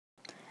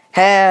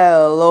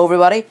Hello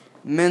everybody,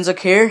 Minezuq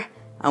here,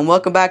 and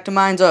welcome back to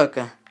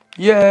Minezuq.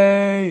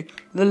 Yay!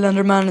 Little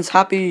Enderman is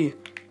happy.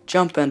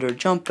 Jump Ender,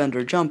 jump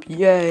Ender, jump,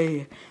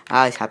 yay!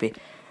 He's happy.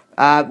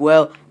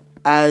 Well,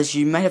 as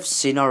you might have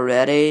seen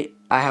already,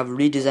 I have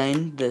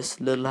redesigned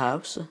this little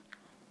house.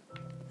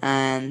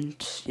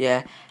 And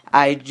yeah,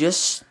 I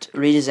just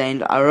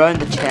redesigned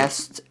around the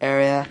chest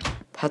area,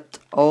 put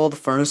all the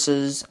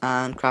furnaces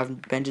and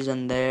crafting benches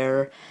in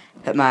there,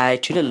 put my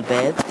two little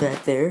beds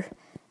back there.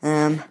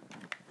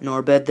 In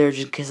our bed there,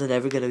 just in case I'd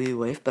ever get a wee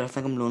wife, but I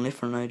think I'm lonely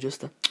for now,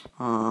 just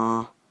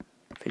feel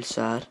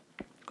sad.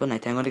 Good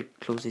night, I'm gonna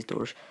close these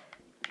doors.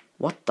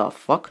 What the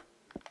fuck?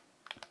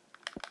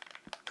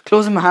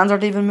 Closing, my hands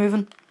aren't even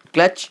moving.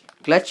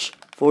 Glitch.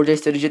 4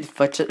 days to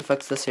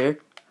fix this here.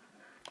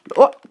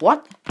 What?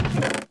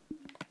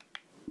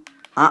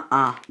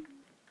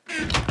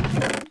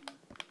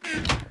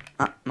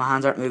 My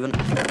hands aren't moving.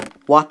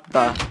 What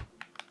the?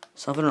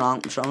 Something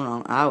wrong.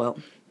 Ah, well.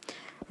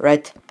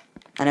 Right.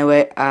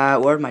 Anyway,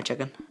 where's my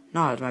chicken?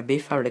 No, it's my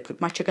beef. I already cooked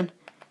my chicken.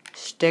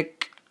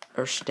 Steak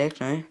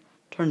now.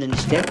 Turned into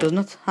steak, doesn't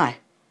it? Hi.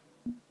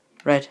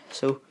 Right,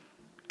 so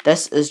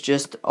this is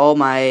just all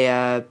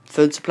my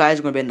food supplies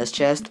are going to be in this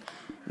chest.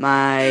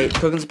 My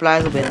cooking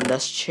supplies will be in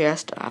this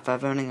chest. If I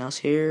have anything else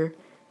here.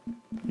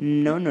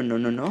 No.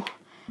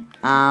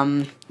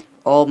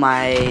 All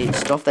my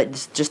stuff,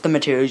 just the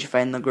materials you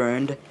find in the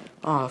ground.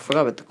 Oh, I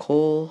forgot about the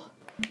coal.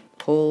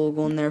 Coal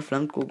go in there,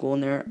 flint go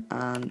in there,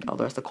 and all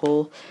the rest of the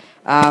coal.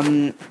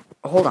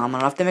 Hold on,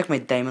 I'll have to make my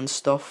diamond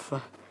stuff.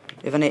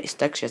 If I need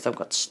sticks, yes, I've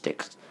got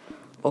sticks.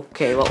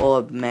 Okay, what will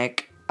I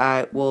make?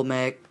 I will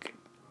make.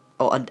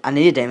 Oh, I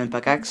need a diamond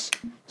pickaxe.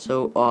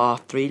 So, I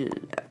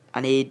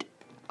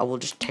will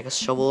just take a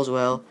shovel as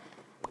well,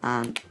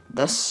 and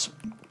this.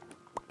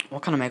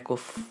 What can I make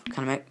with?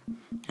 Can I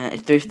make? I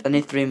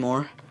need three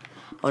more.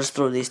 I'll just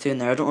throw these two in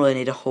there. I don't really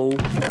need a hoe.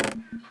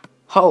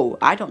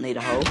 I don't need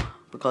a hoe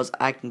because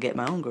I can get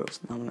my own girls.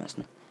 No, I'm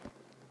messing.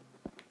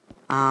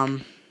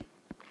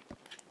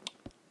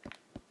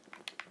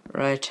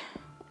 Right.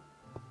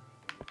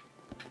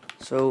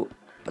 So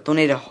I don't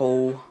need a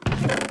hoe.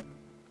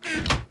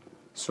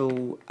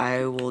 So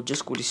I will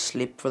just go to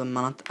sleep for the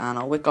minute, and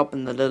I'll wake up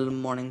in the little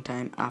morning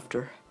time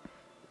after.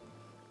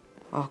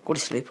 Oh, go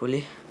to sleep, will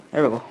you?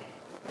 There we go.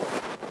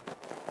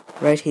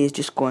 Right, he's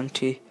just going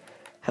to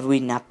have a wee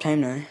nap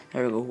time now.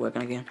 There we go,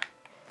 working again.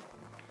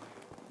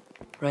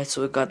 Right,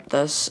 so we got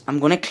this. I'm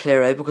going to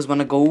clear out because when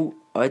I go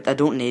out, I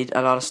don't need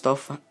a lot of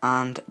stuff,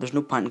 and there's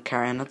no point in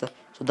carrying it.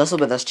 So this will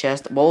be this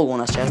chest. What will go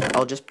in this chest?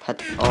 I'll just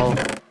put all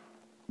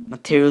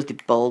materials to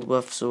build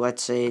with. So I'd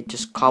say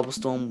just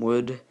cobblestone,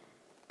 wood.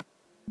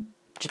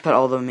 Just put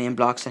all the main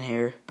blocks in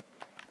here,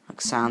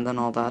 like sand and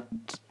all that.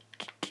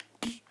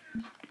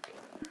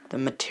 The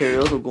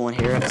materials will go in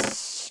here. Like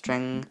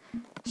string,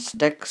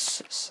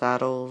 sticks,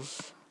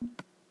 saddles.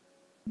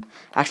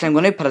 Actually, I'm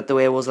going to put it the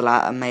way it was in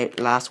my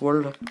last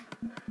world.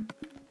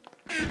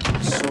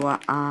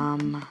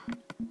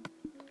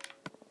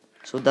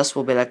 So this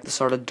will be like the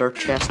sort of dirt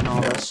chest and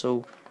all this.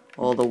 So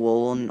all the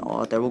wool and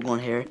all that will go in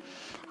here.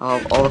 I'll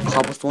have all the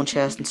cobblestone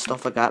chests and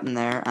stuff like that in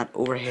there, and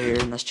over here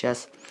in this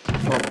chest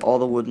I'll have all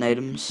the wooden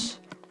items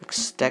like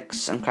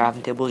sticks and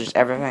crafting tables, just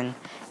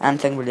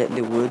anything related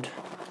to wood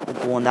will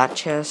go in that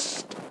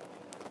chest.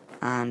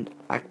 And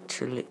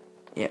actually,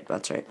 yeah,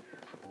 that's right.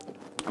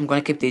 I'm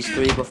gonna keep these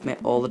three with me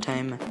all the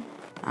time.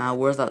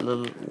 Where's that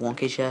little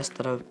wonky chest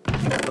that I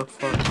looked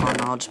for? Oh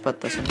no, I'll just put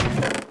this in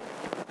here.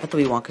 Put the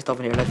wee wonky stuff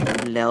in here,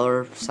 like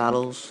leather,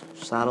 saddle.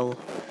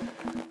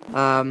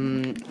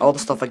 All the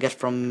stuff I get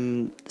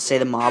from, say,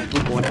 the mob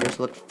will go in here,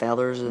 so like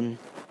feathers and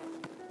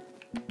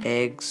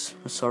eggs,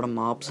 sort of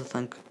mobs, I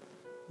think.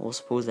 Well, I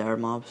suppose they are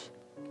mobs.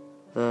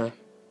 The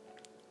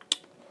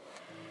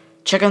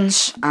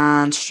chickens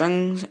and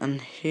strings in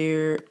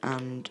here,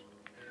 and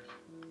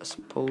I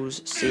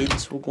suppose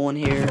seeds will go in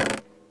here.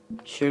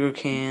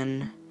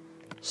 Sugarcane.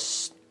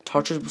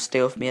 Torches will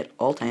stay with me at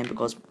all time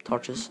because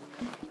torches,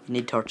 you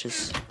need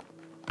torches.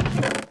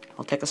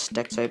 I'll take the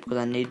sticks out because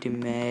I need to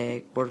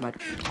make. Where's my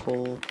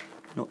coal?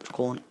 No, there's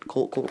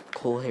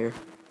coal here.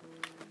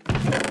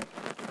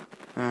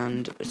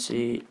 And let's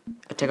see,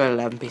 I take out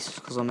 11 pieces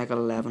because I'll make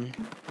 11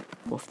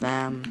 with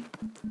them.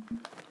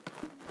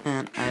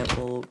 And I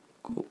will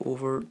go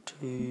over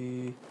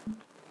to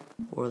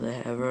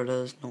wherever it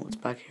is. No, it's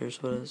back here,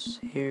 so it is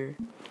here.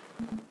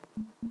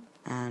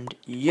 And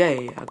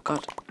yay, I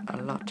got a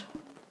lot.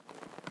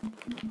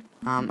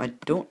 I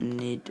don't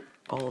need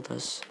all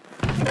this.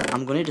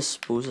 I'm gonna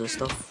dispose of this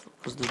stuff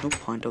because there's no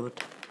point of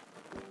it.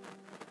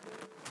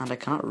 And I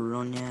cannot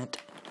run yet.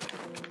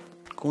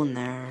 Go in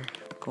there.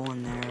 I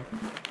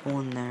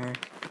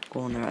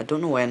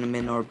don't know why I'm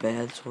in our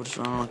bed, so I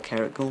don't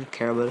care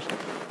about it.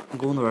 I'm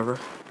going the river.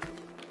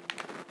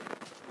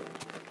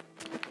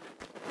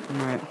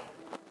 Alright.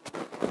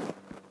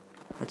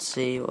 Let's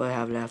see what I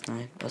have left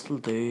now. This'll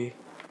do.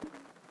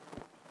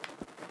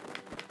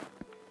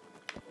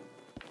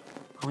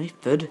 How many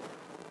food?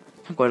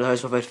 Can't go out of the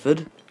house without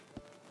food.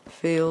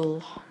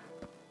 Fail.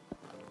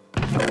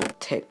 I will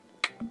take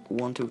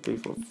 1, 2, 3,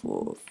 4,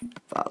 4.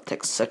 I'll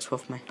take 6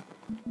 with me.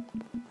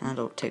 And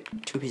I'll take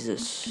 2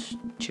 pieces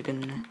of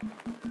chicken.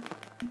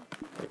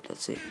 Right,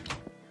 let's see.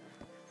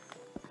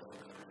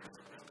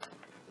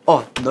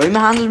 Oh, now my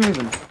hands are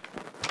moving.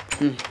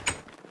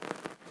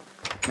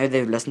 Maybe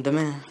they've listened to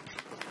me.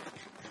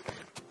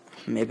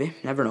 Maybe,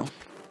 never know.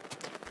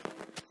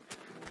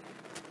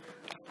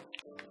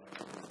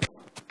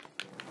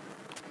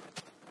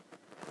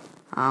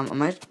 I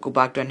might go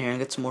back down here and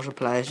get some more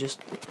supplies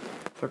just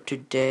for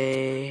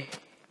today.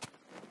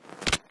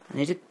 I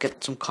need to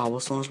get some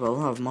cobblestone as well. I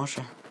don't have much.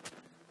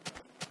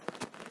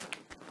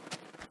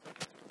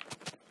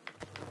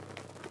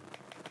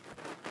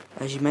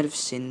 As you might have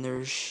seen,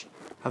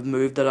 I've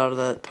moved a lot of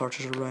the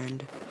torches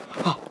around.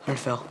 Oh, there it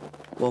fell.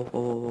 Whoa,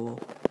 whoa, whoa, whoa.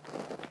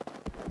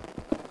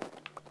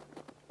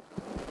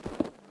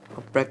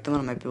 I'll break them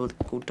and I might be able to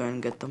go down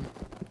and get them.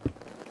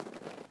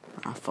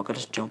 Ah, fuck, I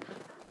just jump.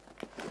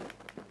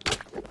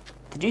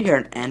 Did you hear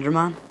an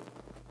Enderman?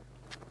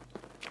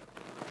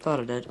 I thought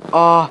I did.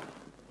 Oh!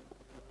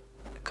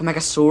 I can make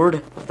a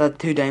sword with that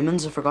 2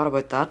 diamonds. I forgot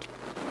about that.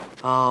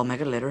 Oh, I'll make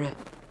it later.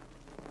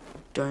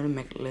 Down and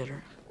make it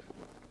later.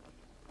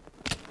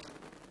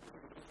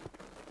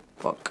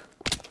 Fuck.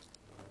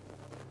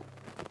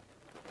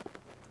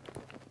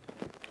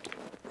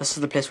 This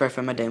is the place where I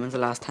found my diamonds the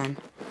last time.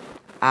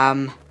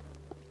 I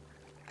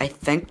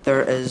think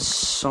there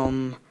is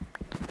a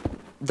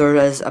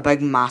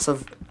big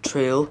massive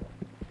trail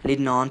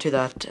leading on to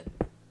that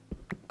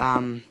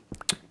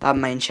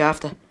mine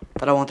shaft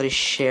that I wanted to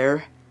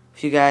share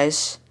with you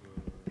guys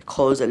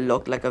because it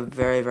looked like a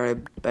very, very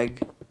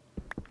big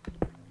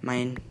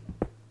mine,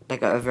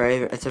 like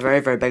it's a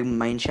very, very big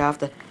mine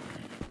shaft,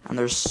 and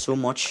there's so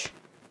much.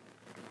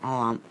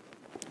 Oh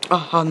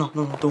no,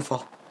 don't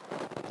fall.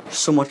 There's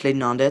so much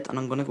leading on to it, and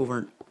I'm gonna go over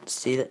and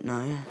see it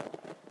now.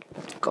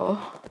 Let's go.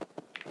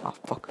 Oh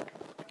fuck,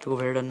 I took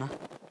over here, didn't I?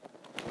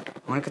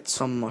 I'm gonna get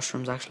some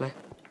mushrooms actually.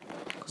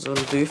 Because what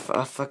I'll do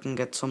if I can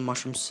get some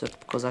mushroom soup,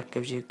 because that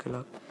gives you good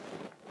luck.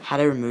 How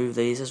do I remove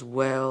these as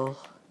well?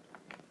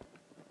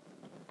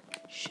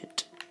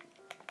 Shit.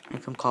 I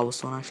need some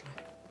cobblestone actually.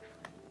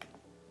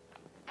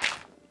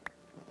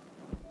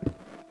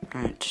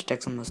 Alright,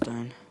 take some of this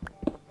down.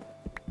 I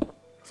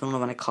don't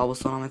have any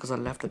cobblestone on me because I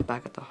left it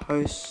back at the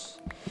house.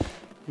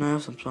 Now I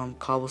have some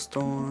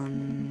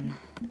cobblestone.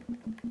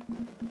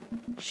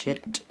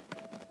 Shit.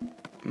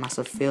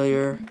 Massive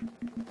failure.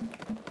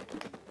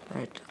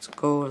 Right, let's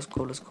go.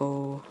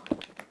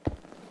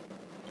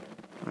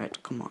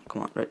 Right, come on.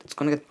 Right, it's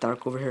gonna get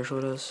dark over here, so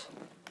it is.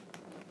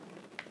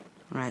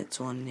 Right,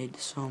 so I need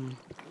some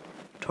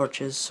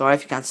torches. Sorry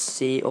if you can't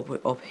see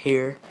up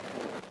here,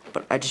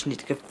 but I just need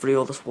to get through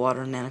all this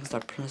water and then I can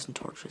start placing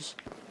torches.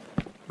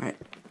 Right,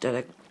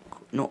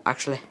 no,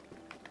 actually,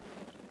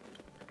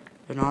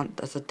 they're not.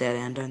 That's a dead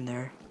end down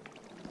there.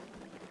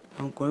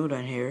 I'm going to go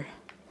down here.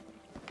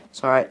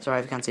 Sorry if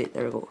you can't see it.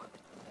 There we go.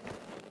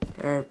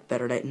 They're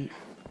better lighting.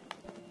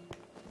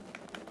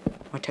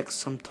 I take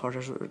some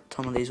torches,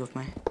 some of these with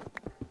me,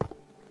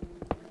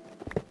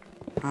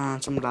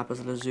 and some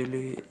lapis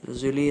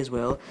lazuli as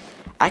well.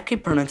 I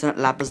keep pronouncing it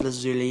lapis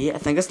lazuli. I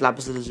think it's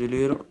lapis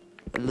lazuli or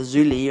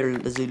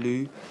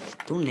lazuli.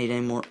 Don't need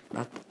any more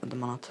at the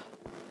minute.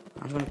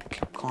 I'm just gonna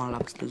keep calling it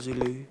lapis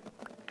lazuli.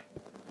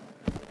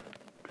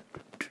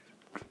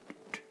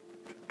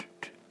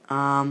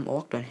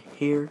 Walk down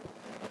here.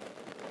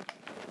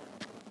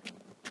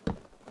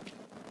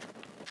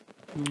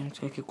 I'm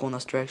just gonna keep going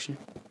this direction.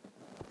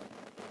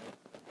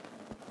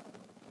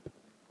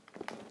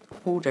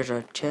 Oh, there's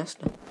a chest.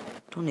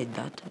 Don't need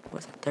that.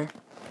 What's that there?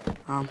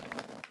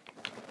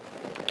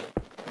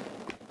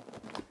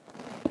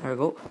 There we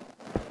go.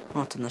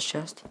 What's in this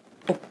chest?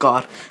 Oh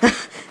god.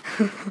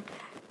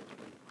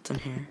 What's in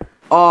here?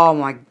 Oh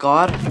my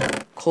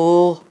god.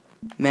 Coal,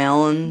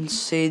 melon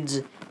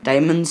seeds,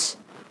 diamonds.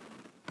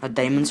 A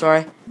diamond,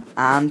 sorry.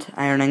 And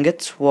iron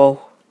ingots.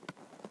 Whoa.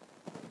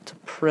 It's a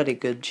pretty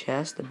good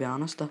chest, to be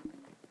honest. Can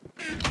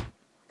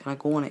I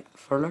go any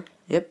further?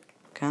 Yep,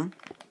 can.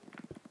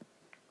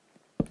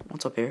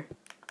 What's up here?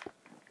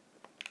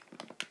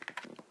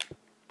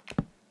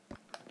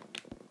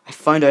 I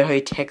found out how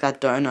you take that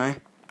down now.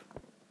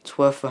 It's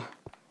worth it.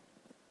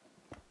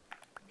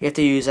 You have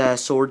to use a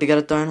sword to get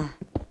it down.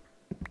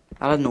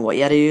 I didn't know what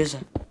you had to use.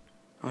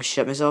 I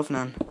shit myself and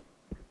then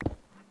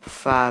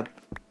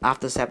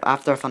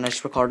after I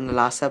finished recording the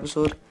last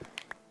episode,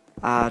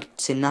 I'd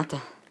seen that.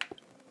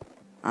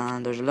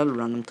 And there's a little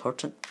random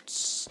torch.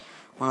 It's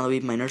one of the wee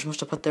miners must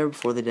have put there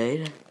before they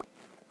died.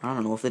 I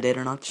don't know if they did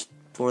or not, just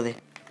before they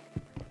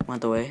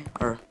went away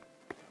or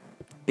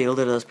bailed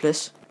out of this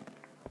place.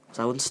 Because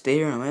I wouldn't stay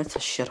here anyway, it's a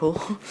shithole.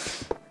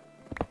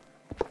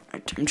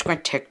 Right, I'm just going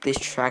to take these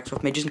tracks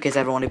with me just in case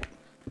everyone.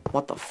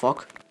 What the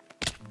fuck?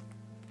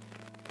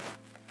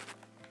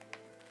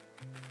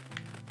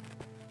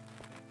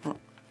 Oh,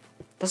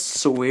 that's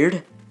so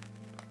weird.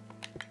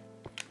 I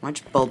might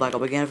just build back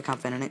up again if I can't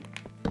find anything.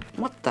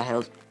 What the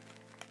hell?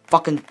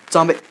 Fucking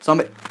zombie!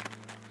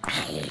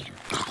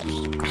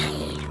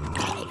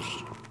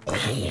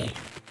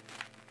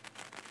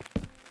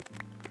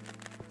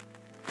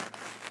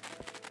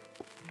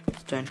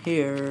 down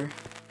here?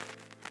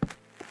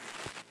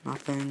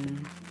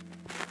 Nothing.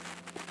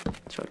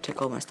 So I take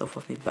all my stuff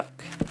with me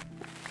back.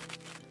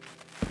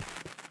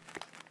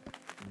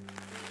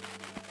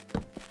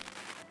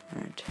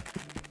 Right.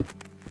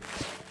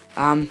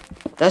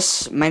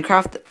 This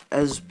Minecraft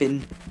has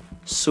been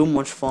so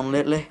much fun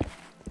lately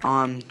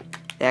on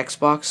the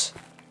Xbox.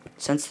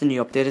 Since the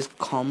new update has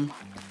come,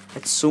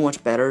 it's so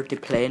much better to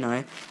play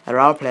now. I'd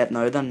rather play it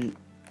now than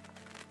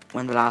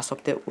when the last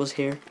update was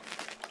here.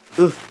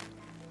 Ugh.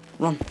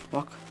 Run,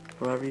 walk,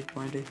 whatever you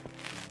want to do.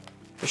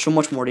 There's so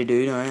much more to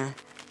do now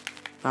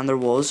than there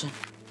was.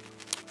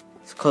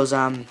 It's because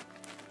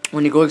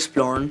when you go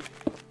exploring,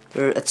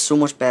 it's so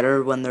much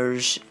better when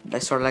there's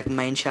like sort of like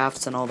mine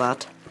shafts and all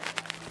that.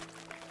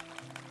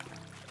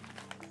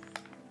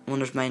 When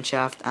there's mine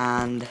shaft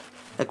and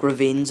like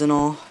ravines and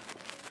all,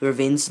 the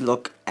ravines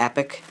look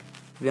epic,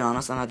 to be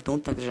honest. And I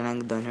don't think there's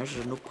anything down here, so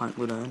there's no point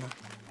going down.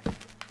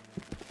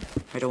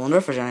 Right, I wonder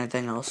if there's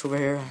anything else over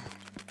here.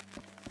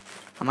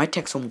 I might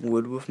take some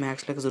wood with me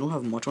actually, because I don't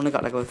have much. I only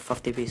got like about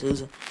 50 pieces.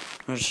 And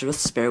there's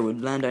just spare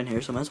wood land down here,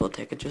 so I might as well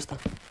take it just. I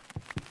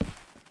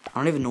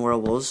don't even know where I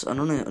was. I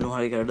don't even know how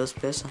to get out of this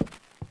place.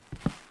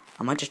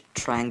 I might just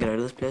try and get out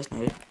of this place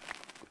now.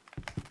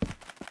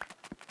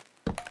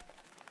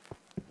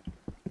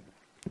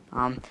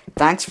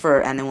 Thanks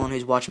for anyone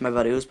who's watching my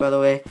videos, by the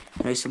way,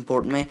 and who's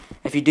supporting me.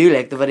 If you do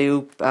like the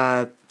video,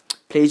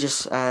 please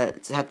just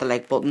hit the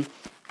like button.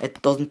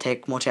 It doesn't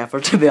take much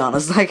effort, to be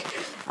honest. Like,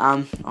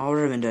 what have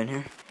I been doing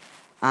here?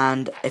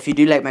 And if you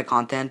do like my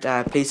content,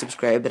 please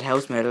subscribe. It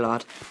helps me out a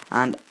lot.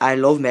 And I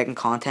love making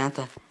content.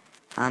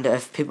 And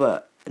if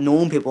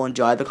knowing people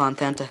enjoy the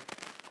content,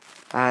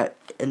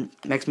 it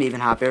makes me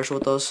even happier. So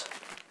it does.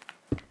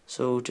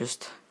 So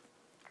just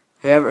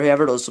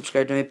whoever does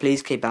subscribe to me,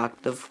 please keep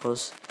active,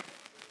 because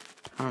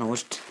I don't know,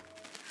 just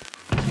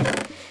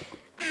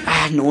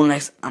no one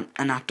likes an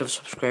active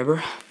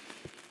subscriber.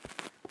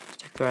 Let's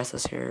check the rest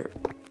of this here.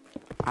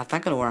 I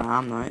think I know where I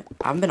am now. I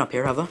haven't been up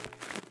here, have I?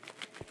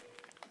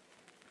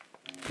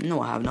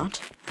 No, I have not.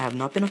 I have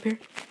not been up here.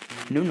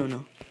 No.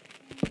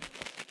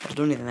 I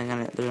don't even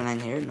think there's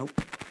anything here. Nope.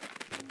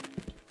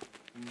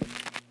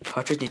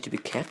 Torches need to be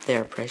kept. They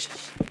are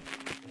precious.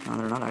 No,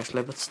 they're not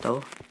actually, but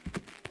still.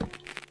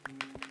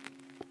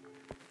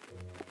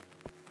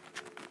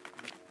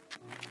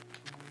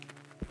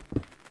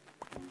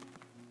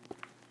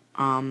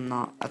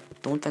 No, I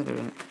don't think there's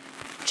any.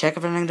 Check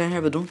if there's anything down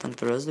here, but I don't think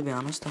there is, to be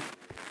honest.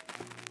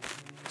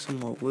 Some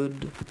more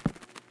wood.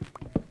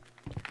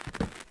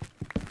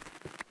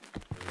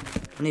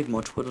 I don't need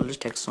much wood, I'll just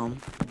take some.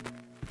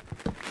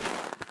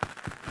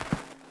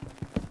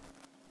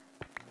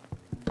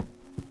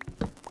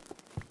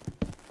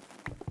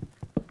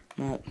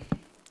 Well,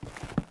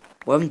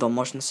 we haven't done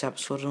much in this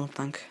episode, I don't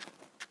think.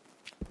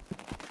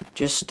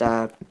 Just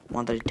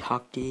wanted to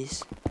talk to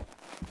these.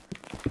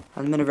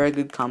 Hasn't been a very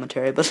good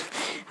commentary, but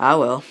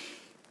well.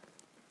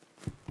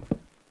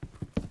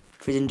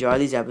 If you enjoy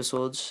these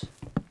episodes,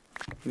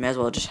 you may as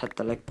well just hit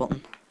the like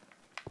button.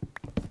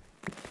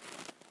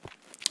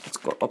 Let's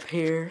go up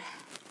here.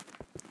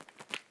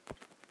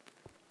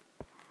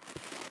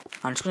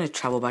 I'm just gonna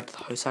travel back to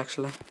the house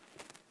actually.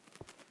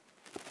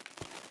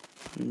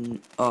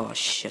 Oh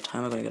shit, how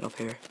am I gonna get up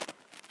here?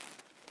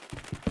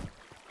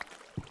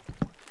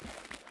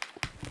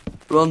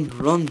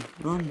 Run.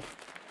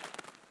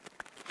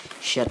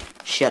 Shit.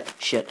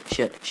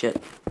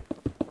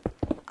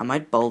 I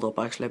might build up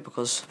actually,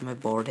 because I'm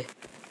bored to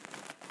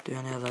do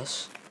any of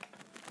this.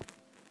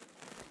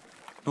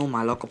 No,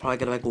 my luck, I'll probably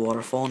get a big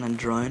waterfall and then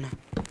drown.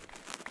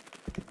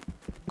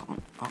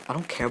 I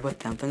don't care about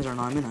them things, they're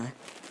not me now.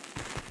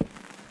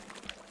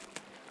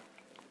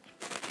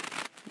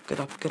 Get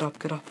up.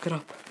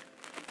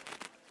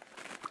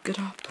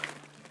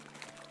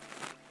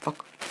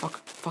 Fuck.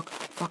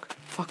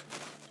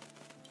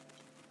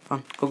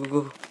 Run,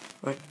 go.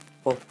 Right,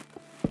 whoa.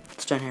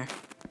 It's down here.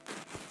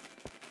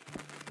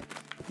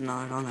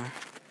 No, not there.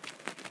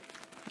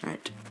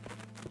 Right.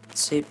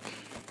 Let's see.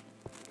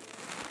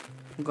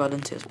 God, I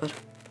didn't see this bit.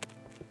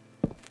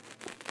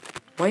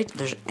 Wait,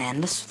 there's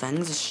endless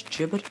things. It's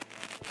stupid.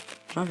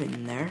 It's not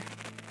even there.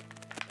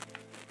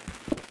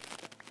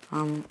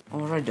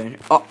 Alright down here.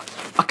 Oh,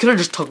 I could have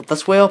just took it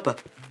this way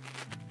up.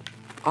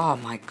 Oh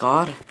my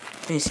god.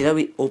 Can you see that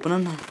we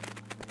opening?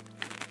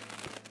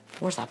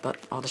 Where's that bit?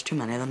 Oh, there's too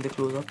many of them to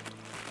close up.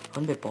 I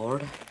wouldn't be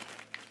bored.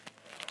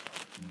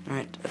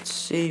 Alright, let's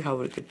see how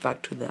we get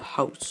back to the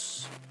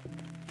house.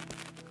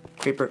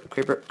 Creeper.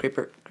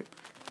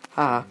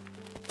 Ah.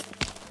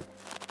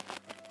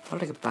 How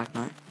did I get back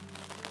now?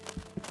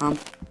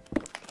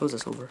 Close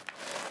this over.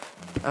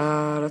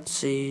 Let's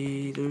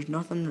see. There's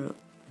nothing.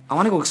 I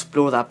want to go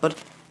explore that, but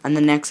in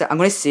the next, I'm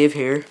going to save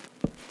here.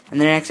 In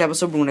the next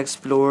episode, we're going to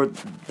explore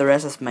the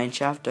rest of this mine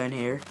shaft down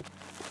here,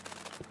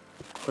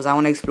 because I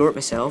want to explore it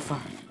myself. I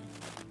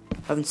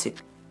haven't seen.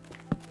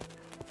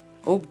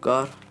 Oh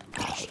god,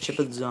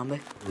 stupid zombie!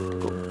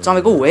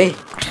 Zombie, go away!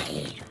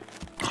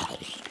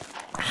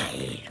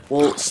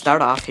 We'll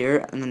start off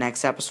here in the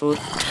next episode.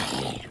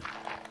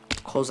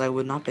 Cause I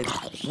would not be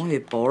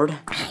bored.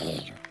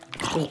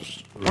 Oh,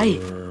 hey!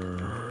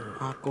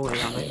 Go away,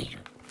 zombie.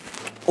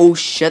 Oh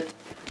shit!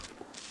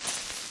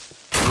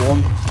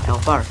 One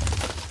health bar.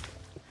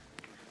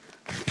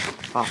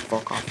 Oh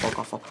fuck! Oh fuck!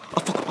 Oh fuck!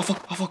 Oh fuck! Oh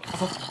fuck! Oh fuck! Oh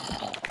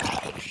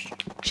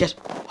fuck! Shit!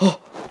 Oh!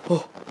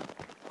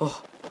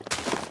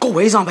 Go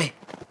away, zombie!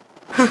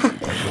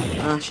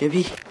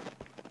 Shippy.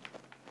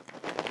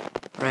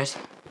 Right,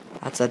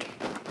 that's it.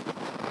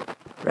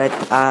 Right,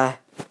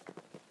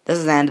 this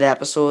is the end of the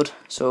episode.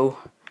 So,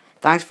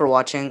 thanks for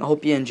watching. I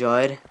hope you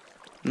enjoyed.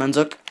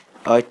 Minezuq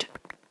out.